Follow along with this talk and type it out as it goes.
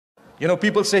You know,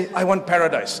 people say, I want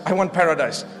paradise, I want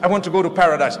paradise, I want to go to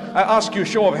paradise. I ask you,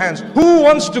 show of hands, who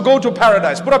wants to go to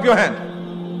paradise? Put up your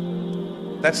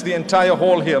hand. That's the entire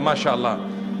hall here,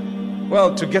 mashallah.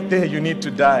 Well, to get there you need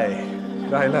to die.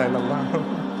 La ilaha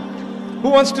illallah. Who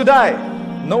wants to die?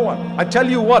 No one. I tell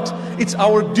you what, it's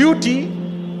our duty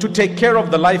to take care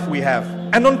of the life we have.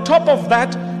 And on top of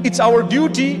that, it's our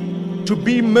duty to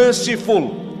be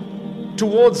merciful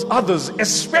towards others,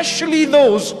 especially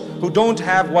those who don't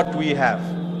have what we have.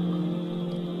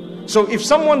 So if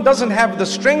someone doesn't have the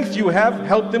strength you have,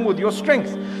 help them with your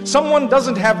strength. Someone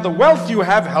doesn't have the wealth you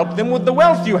have, help them with the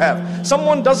wealth you have.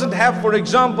 Someone doesn't have, for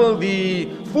example, the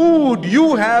food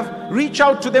you have, reach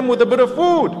out to them with a bit of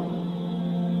food.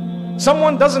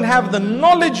 Someone doesn't have the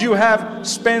knowledge you have,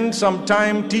 spend some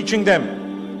time teaching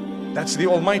them. That's the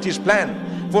Almighty's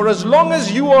plan. For as long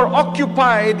as you are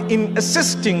occupied in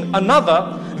assisting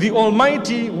another, the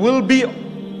Almighty will be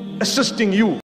assisting you.